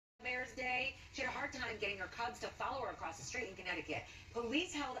Day, she had a hard time getting her cubs to follow her across the street in Connecticut.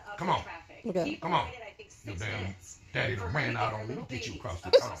 Police held up Come on. traffic. Okay. Come on. Waited, I think, Your 6 damn minutes daddy for done her to ran get out her on me. little Let me get you babies across the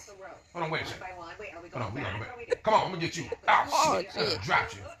across the road. Hold on, wait a One second. by one. Wait, are we Hold going on, we back? gotta Are we go back. Come on, I'm gonna get you. Oh, shit. I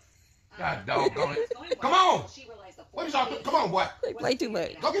dropped you. God doggone it. Come on. What is y'all doing? Come on, boy. They play too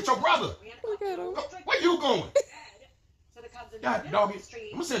much. Go get your brother. Look at him. Where you going? God doggy.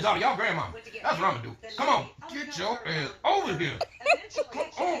 I'm gonna send y'all to y'all grandma. That's what I'm gonna do. Come on. Get your ass over here. Come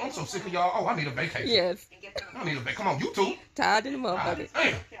on. I'm so sick of y'all. Oh, I need a vacation. Yes. I need a vacation. Come on, you two. Tired in the God motherfucker.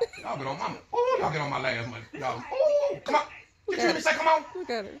 damn. Y'all get on my. Oh, y'all get on my last money. Y'all. Oh, come on. Did you hear me say come on? Look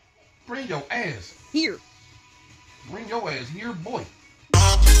at her. Bring your ass. Here. Bring your ass here, boy.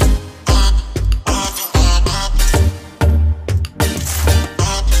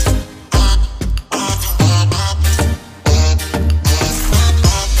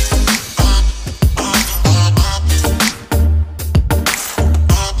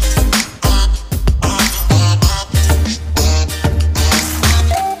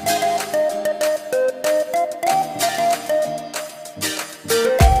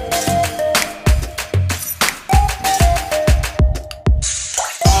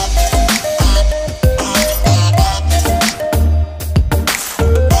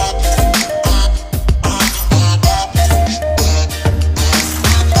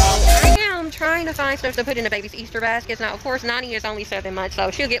 Stuff to put in the baby's Easter baskets. Now, of course, Nani is only 7 months,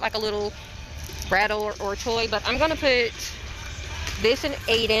 so she'll get like a little rattle or toy. But I'm gonna put this in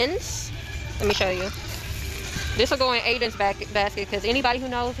Aiden's. Let me show you. This will go in Aiden's basket because anybody who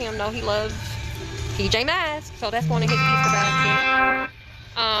knows him know he loves PJ Masks, so that's going in his Easter basket.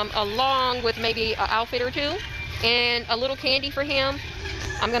 Along with maybe an outfit or two and a little candy for him.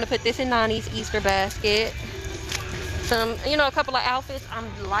 I'm gonna put this in Nani's Easter basket. Some, you know, a couple of outfits I'm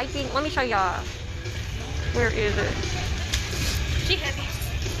liking. Let me show y'all. Where is it? She heavy.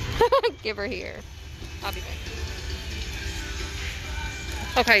 Give her here. I'll be back.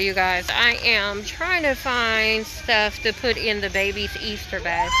 Okay, you guys. I am trying to find stuff to put in the baby's Easter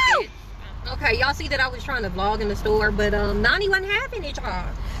basket. Okay, y'all see that I was trying to vlog in the store, but Nani wasn't having it,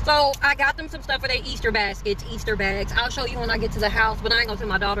 y'all. So I got them some stuff for their Easter baskets, Easter bags. I'll show you when I get to the house, but I ain't gonna tell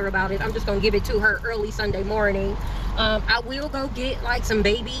my daughter about it. I'm just gonna give it to her early Sunday morning. I will go get like some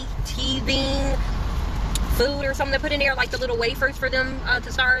baby teething food or something to put in there, like the little wafers for them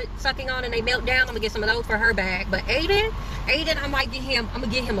to start sucking on and they melt down. I'm gonna get some of those for her bag. But Aiden, I might get him, I'm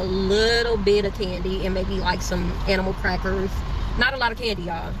gonna get him a little bit of candy and maybe like some animal crackers. Not a lot of candy,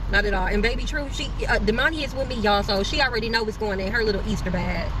 y'all. Not at all. And baby True, she, Damani is with me, y'all, so she already know what's going in her little Easter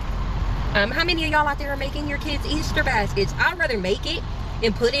bag. How many of y'all out there are making your kids Easter baskets? I'd rather make it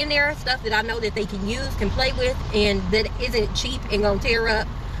and put in there stuff that I know that they can use, can play with, and that isn't cheap and gonna tear up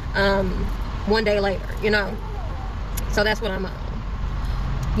one day later, you know. So that's what I'm on.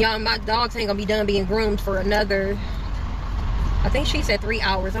 Y'all, my dogs ain't gonna be done being groomed for another, I think she said 3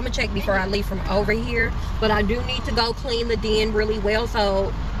 hours. I'm gonna check before I leave from over here, but I do need to go clean the den really well,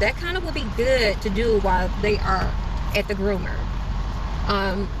 so that kind of would be good to do while they are at the groomer.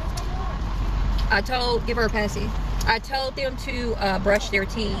 Give her a passy. I told them to brush their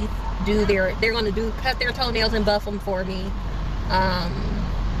teeth, they're gonna cut their toenails and buff them for me.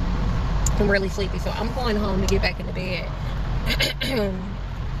 I'm really sleepy, so I'm going home to get back into bed.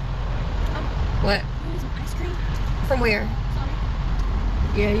 What? Some ice cream. From where?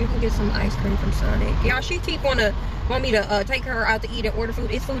 Sonic. Yeah, you can get some ice cream from Sonic. Y'all, she keep want me to take her out to eat and order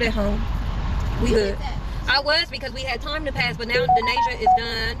food. It's food at home. We good. I was, because we had time to pass, but now Denasia is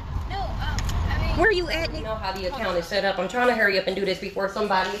done. No, I mean, Where are you at? You know how the account is set up. I'm trying to hurry up and do this before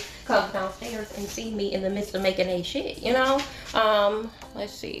somebody comes downstairs and see me in the midst of making a shit, you know?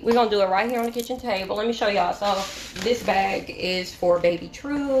 Let's see. We're gonna do it right here on the kitchen table. Let me show y'all. So this bag is for baby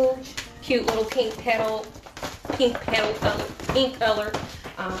True. Cute little pink color.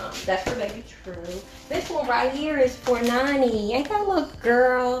 That's for baby True. This one right here is for Nani. Ain't that a little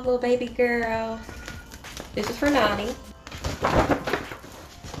girl, little baby girl? This is for Nani.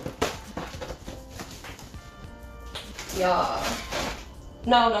 Y'all.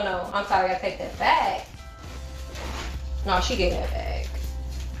 No. I'm sorry, I take that back. No, she gave that back.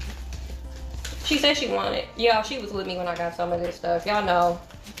 She said she wanted. Y'all, she was with me when I got some of this stuff. Y'all know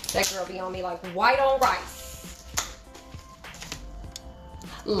that girl be on me like white on rice.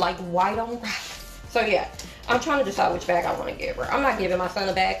 Like white on rice. So yeah, I'm trying to decide which bag I want to give her. I'm not giving my son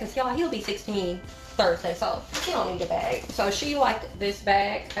a bag because y'all, he'll be 16 Thursday, so he don't need a bag. So she liked this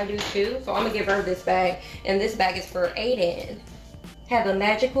bag. I do too. So I'm gonna give her this bag, and this bag is for Aiden. Have a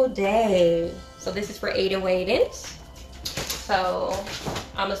magical day. So this is for Aiden Wadens. So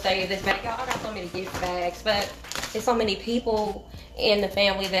I'm gonna save this bag. Y'all, I got so many gift bags, but there's so many people in the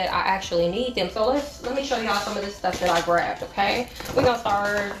family that I actually need them. So let me show y'all some of this stuff that I grabbed, okay? We're gonna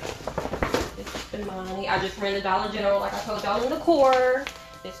start. This is the money. I just ran the Dollar General like I told y'all in the core.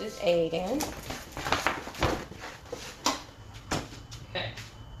 This is Aiden. Okay,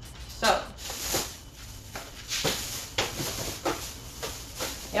 so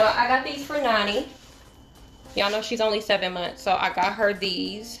I got these for Nani. Y'all know she's only 7 months, so I got her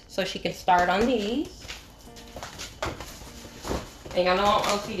these so she can start on these. And y'all know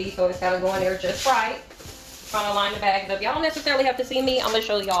I'm OCD, so it's gotta go in there just right. Trying to line the bags up. Y'all don't necessarily have to see me. I'm gonna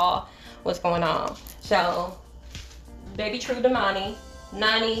show y'all what's going on. So, Baby True Damani,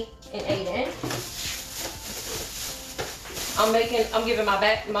 Nani, and Aiden. I'm giving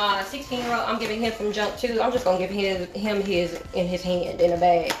my 16-year-old, I'm giving him some junk too. I'm just gonna give him his in his hand in a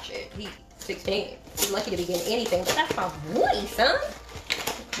bag. Shit, he's 16. He's lucky to be getting anything, but that's my boy, son.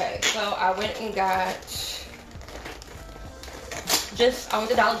 Okay, so I went and got just on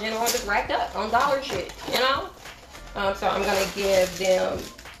the Dollar General, just racked up on dollar shit, you know? So I'm gonna give them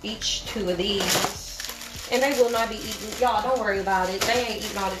each 2 of these. And they will not be eating, y'all don't worry about it. They ain't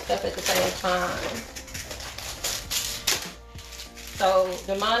eating all this stuff at the same time. So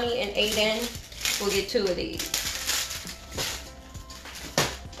Damani and Aiden will get 2 of these.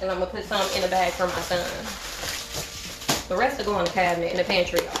 And I'm gonna put some in a bag for my son. The rest will go in the cabinet in the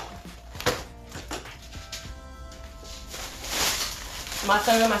pantry, y'all. My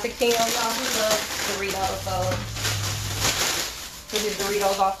son, my 16-year-old, y'all, he loves Doritos, so put his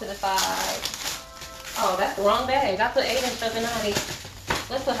Doritos off to the side. Oh, that's the wrong bag. I put Aiden stuff in Nani.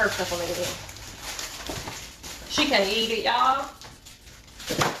 Let's put her stuff on again. She can't eat it, y'all.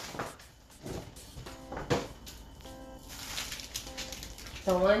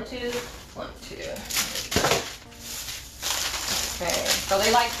 So 1, 2, 1, 2. Okay, so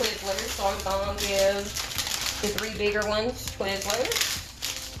they like Twizzlers, so I'm gonna give the 3 bigger ones Twizzlers.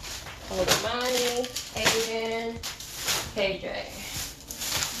 Damani, Aiden, KJ.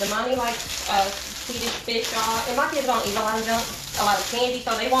 Damani likes Swedish fish, y'all. And my kids don't eat a lot of candy,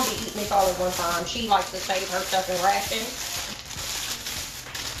 so they won't be eating this all at one time. She likes to save her stuff in rations,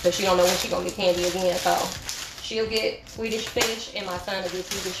 but she don't know when she's gonna get candy again. So she'll get Swedish fish, and my son will get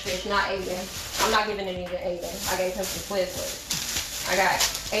Swedish fish, not Aiden. I'm not giving any to Aiden. I gave him some Twizzlers. I got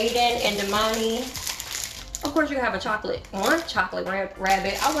Aiden and Damani. Of course, you have a chocolate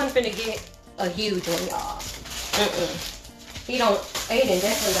rabbit. I wasn't finna get a huge one, y'all. Aiden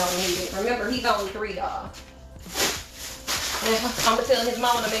definitely don't need it. Remember, he's only 3, y'all. And I'm gonna tell his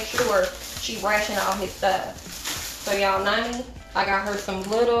mama to make sure she ration all his stuff. So y'all, Nani, I got her some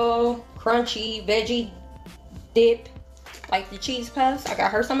little crunchy veggie dip, like the cheese puffs. I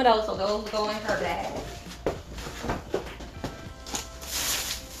got her some of those, so those go in her bag.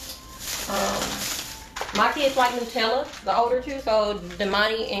 My kids like Nutella, the older 2, so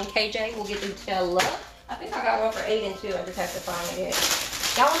Damani and KJ will get Nutella. I think I got one for Aiden too. I just have to find it.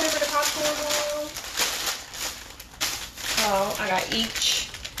 Y'all remember the popcorn ball? So I got each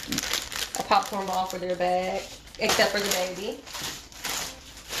a popcorn ball for their bag, except for the baby.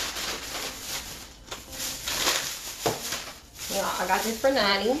 Yeah, I got this for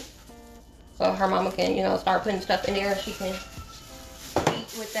Nani, so her mama can, start putting stuff in there and she can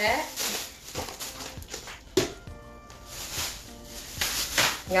eat with that.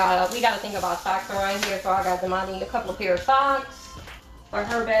 Yeah, we gotta think about socks around here, so I got Damani a couple of pair of socks for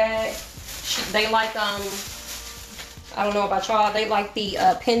her bag. They like, I don't know about y'all, they like the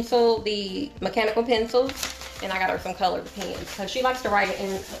the mechanical pencils, and I got her some colored pens, because she likes to write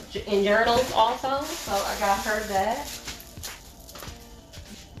in journals also, so I got her that.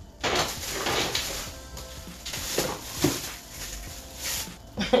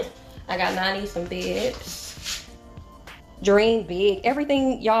 I got Nani some bibs. Dream big.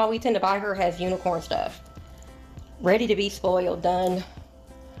 Everything, y'all, we tend to buy her has unicorn stuff. Ready to be spoiled, done.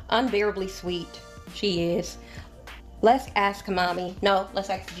 Unbearably sweet. She is. Let's ask mommy. No, let's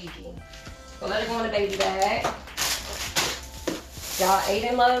ask Gigi. So let her go in the baby bag. Y'all,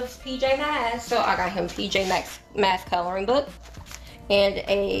 Aiden loves PJ Masks, so I got him PJ Masks coloring book and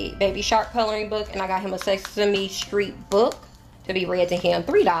a Baby Shark coloring book, and I got him a Sesame Street book to be read to him.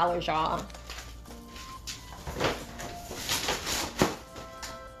 $3, y'all.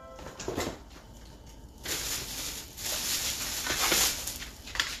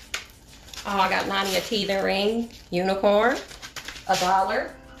 Oh, I got Nani a teething ring, unicorn,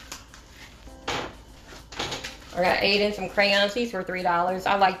 $1. I got Aiden some crayons. These were $3.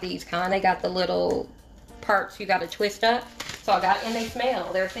 I like these kind. They got the little parts you got to twist up. So I got, and they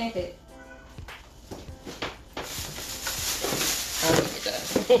smell. They're scented. Oh, it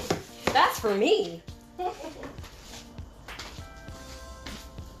does. That's for me.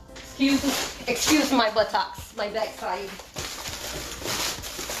 Excuse my buttocks, my backside.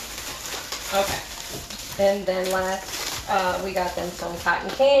 Okay. And then last, we got them some cotton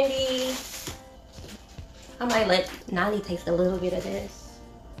candy. I might let Nani taste a little bit of this.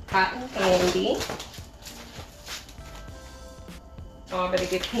 Cotton candy. Oh, I better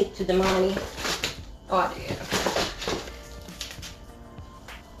give pink to Damani. Oh, I did.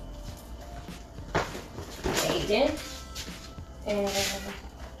 Aiden. And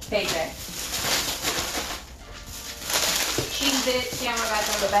KJ. Cheez-Its. Yeah, I got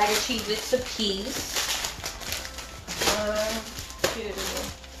them a bag of Cheez-Its a piece. 1, 2.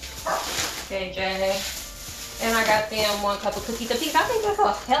 KJ. And I got them 1 cup of cookies a piece. I think that's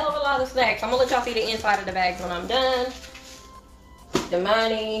a hell of a lot of snacks. I'm gonna let y'all see the inside of the bags when I'm done.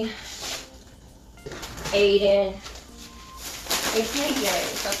 Damani, Aiden, and KJ.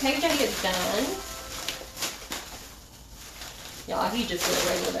 So KJ is done. Y'all, he just did a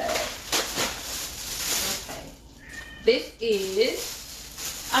regular bag. Okay. This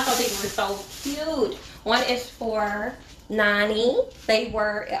is, I thought these were so cute. One is for Nani. I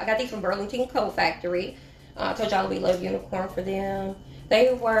got these from Burlington Coat Factory. I told y'all we love unicorn for them.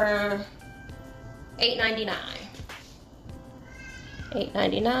 They were $8.99.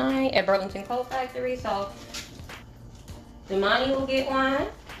 $8.99 at Burlington Coat Factory. So Damani will get one.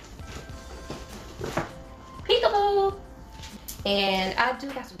 Peekaboo. And I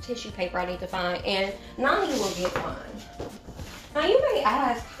do got some tissue paper I need to find. And Nani will get one. Now you may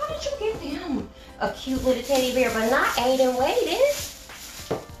ask, how did you get them a cute little teddy bear but not Aiden waiting?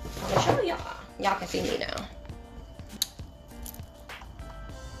 I'm gonna show y'all. Y'all can see me now.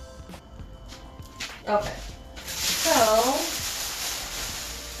 Okay. So,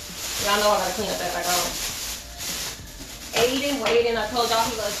 y'all know I gotta clean up that back on. Aiden waiting. I told y'all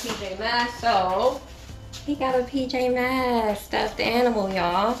he loves PJ Masks, so he got a PJ Masks stuffed animal,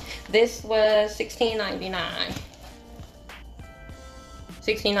 y'all. This was $16.99.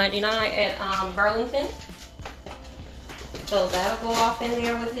 $16.99 at Burlington. So that'll go off in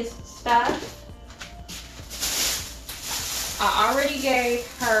there with his stuff. I already gave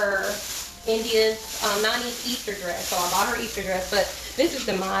her Nani's Easter dress, so I bought her Easter dress, but this is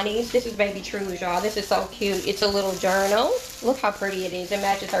Damani's. This is Baby True's, y'all. This is so cute. It's a little journal. Look how pretty it is. It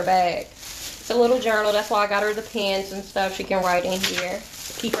matches her bag. It's a little journal. That's why I got her the pens and stuff she can write in here.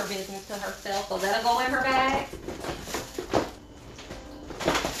 Keep her business to herself, so that'll go in her bag.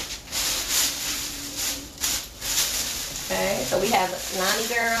 Okay, so we have 90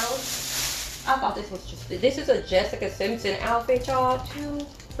 girls. I thought this was this is a Jessica Simpson outfit, y'all. Too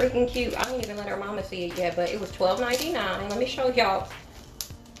freaking cute. I didn't even let her mama see it yet, but it was $12.99. Let me show y'all.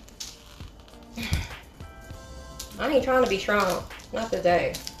 I ain't trying to be strong. Not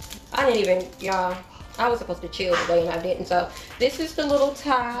today. I didn't even, y'all. I was supposed to chill today and I didn't. So this is the little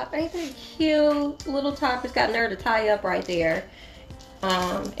top. Ain't that cute? Little top. It's got nerve to tie up right there.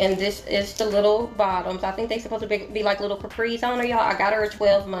 And this is the little bottoms. I think they're supposed to be like little capris on her, y'all. I got her a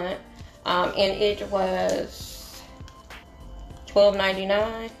 12-month. And it was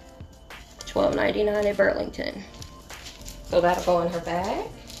 $12.99. $12.99 at Burlington. So that'll go in her bag.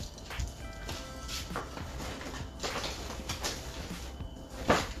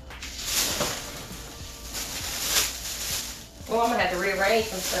 Oh, I'm gonna have to rearrange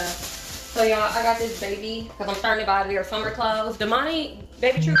some stuff. So y'all, I got this baby because I'm starting to buy their summer clothes. Damani,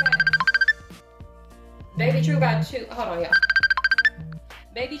 Baby True got two. Hold on, y'all.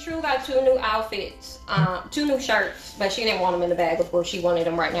 Baby True got 2 new outfits, 2 new shirts, but she didn't want them in the bag. Of course, she wanted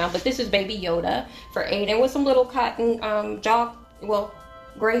them right now. But this is Baby Yoda for Aiden with some little cotton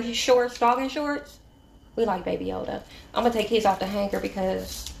gray shorts, jogging shorts. We like Baby Yoda. I'm gonna take his off the hanger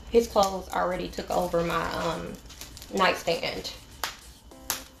because his clothes already took over my nightstand.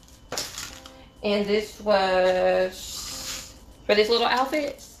 And this was for this little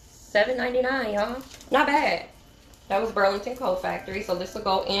outfit, $7.99, y'all. Not bad. That was Burlington Coat Factory, so this will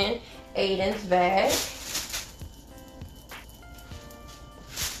go in Aiden's bag.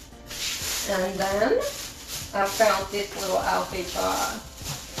 And then I found this little outfit, y'all.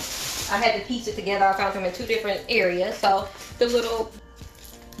 I had to piece it together. I found them in 2 different areas. So the little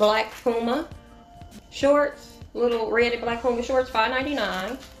black Puma shorts, little red and black Puma shorts,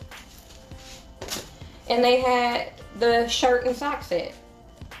 $5.99. And they had the shirt and sock set.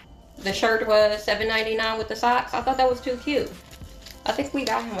 The shirt was $7.99 with the socks. I thought that was too cute. I think we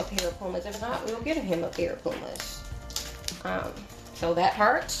got him a pair of Pumas. If not, we'll get him a pair of Pumas. So that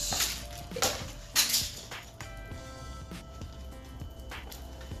hurts.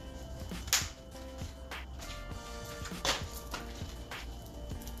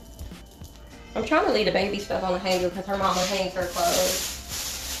 I'm trying to leave the baby stuff on the hanger because her mama hangs her clothes.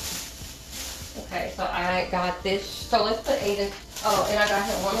 Okay, so I got this. So let's put Aiden. Oh, and I got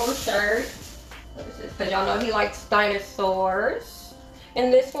him one more shirt. What is this? Because y'all know he likes dinosaurs.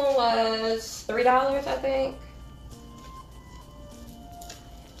 And this one was $3, I think.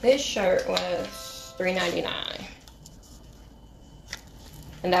 This shirt was $3.99.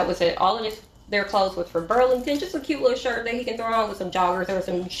 And that was it. All of this, their clothes was for Burlington. Just a cute little shirt that he can throw on with some joggers or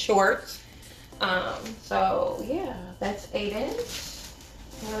some shorts. So yeah, that's Aiden.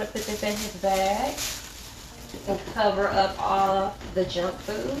 I'm gonna put this in his bag and cover up all the junk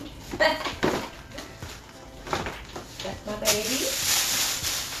food. That's my baby.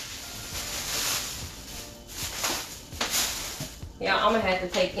 Yeah, I'm gonna have to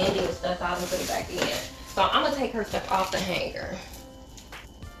take India's stuff out and put it back in. So I'm gonna take her stuff off the hanger.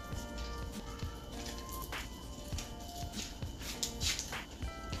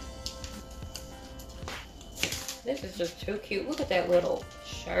 This is just too cute. Look at that little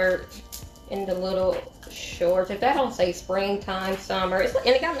shirt and the little shorts. If that don't say springtime, summer, and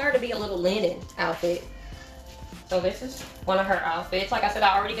it got her to be a little linen outfit. So this is one of her outfits. Like I said,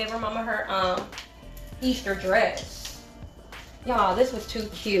 I already gave her mama her Easter dress. Y'all, this was too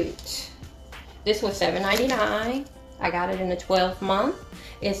cute. This was $7.99. I got it in the 12th month.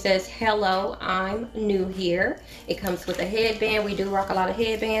 It says, hello, I'm new here. It comes with a headband. We do rock a lot of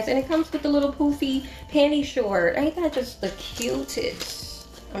headbands. And it comes with a little poofy panty short. Ain't that just the cutest?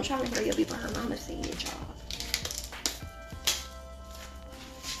 I'm trying to hurry up before her mama see it, y'all.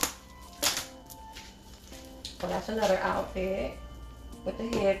 So that's another outfit with the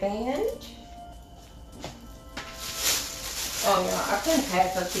headband. Oh, y'all, I couldn't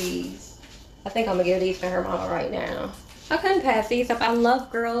pass up these. I think I'm gonna give these to her mama right now. I couldn't pass these up. I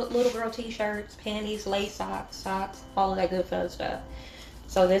love little girl t-shirts, panties, lace socks, all of that good fun stuff.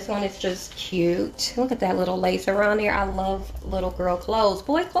 So this one is just cute. Look at that little lace around there. I love little girl clothes.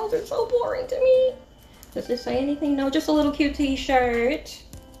 Boy clothes are so boring to me. Does this say anything? No, just a little cute t-shirt.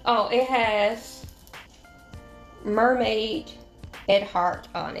 Oh, it has mermaid at heart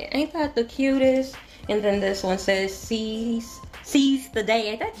on it. Ain't that the cutest? And then this one says seize the day.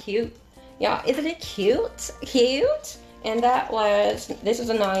 Ain't that cute? Y'all, isn't it cute? Cute? And that was, this is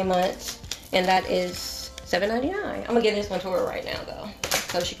a 9 months, and that is $7.99. I'm gonna give this one to her right now though,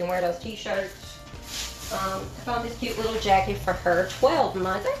 so she can wear those t-shirts. I found this cute little jacket for her, 12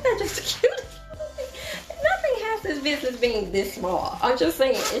 months. Ain't that just the cutest? Nothing has this business being this small. I'm just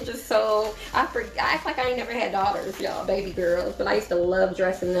saying, it's just so, I act like I ain't never had daughters, y'all, baby girls, but I used to love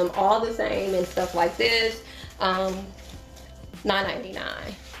dressing them all the same and stuff like this.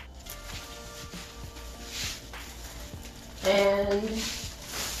 $9.99. And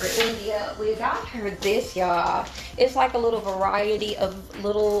for India, we got her this, y'all. It's like a little variety of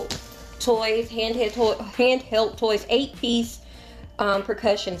little toys, handheld toys, 8-piece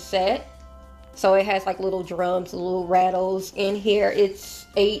percussion set. So it has like little drums, little rattles in here. It's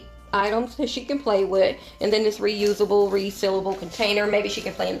 8 items that she can play with, and then this reusable, resealable container. Maybe she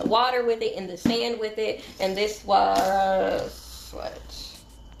can play in the water with it, in the sand with it. And this was what,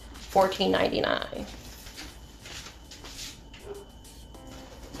 $14.99.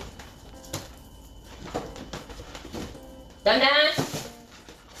 Done.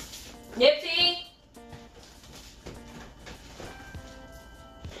 Nipsey.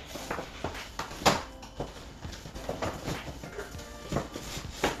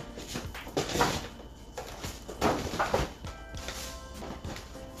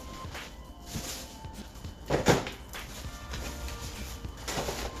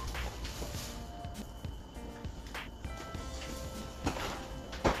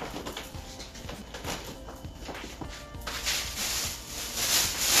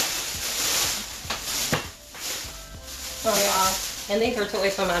 Oh, y'all. And these are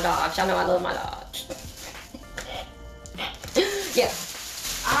toys for my dogs. Y'all know I love my dogs. Yeah.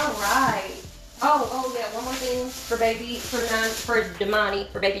 Alright. Oh, yeah. One more thing for Damani,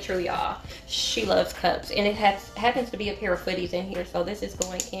 for Baby True, y'all. She loves cups. And it happens to be a pair of footies in here. So this is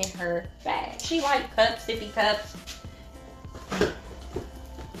going in her bag. She likes cups, sippy cups.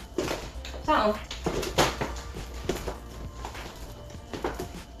 So.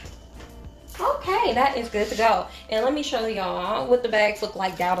 Okay, that is good to go. And let me show y'all what the bags look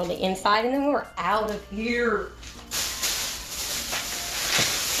like down on the inside, and then we're out of here. I'm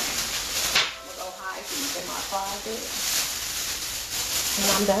gonna go hide these in my closet. And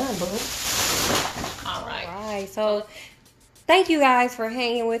I'm done, boo. Alright, so thank you guys for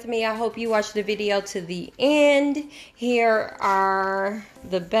hanging with me. I hope you watched the video to the end. Here are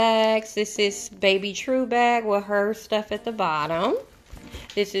the bags. This is Baby True bag with her stuff at the bottom.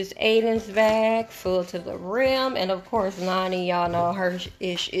 This is Aiden's bag, full to the rim. And of course, 90, y'all know her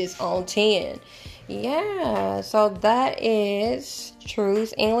ish is on 10. Yeah, so that is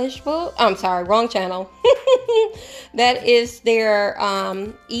True's English book. I'm sorry, wrong channel. That is their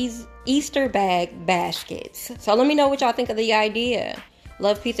Easter bag baskets. So let me know what y'all think of the idea.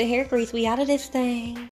 Love, pizza, hair grease. We out of this thing.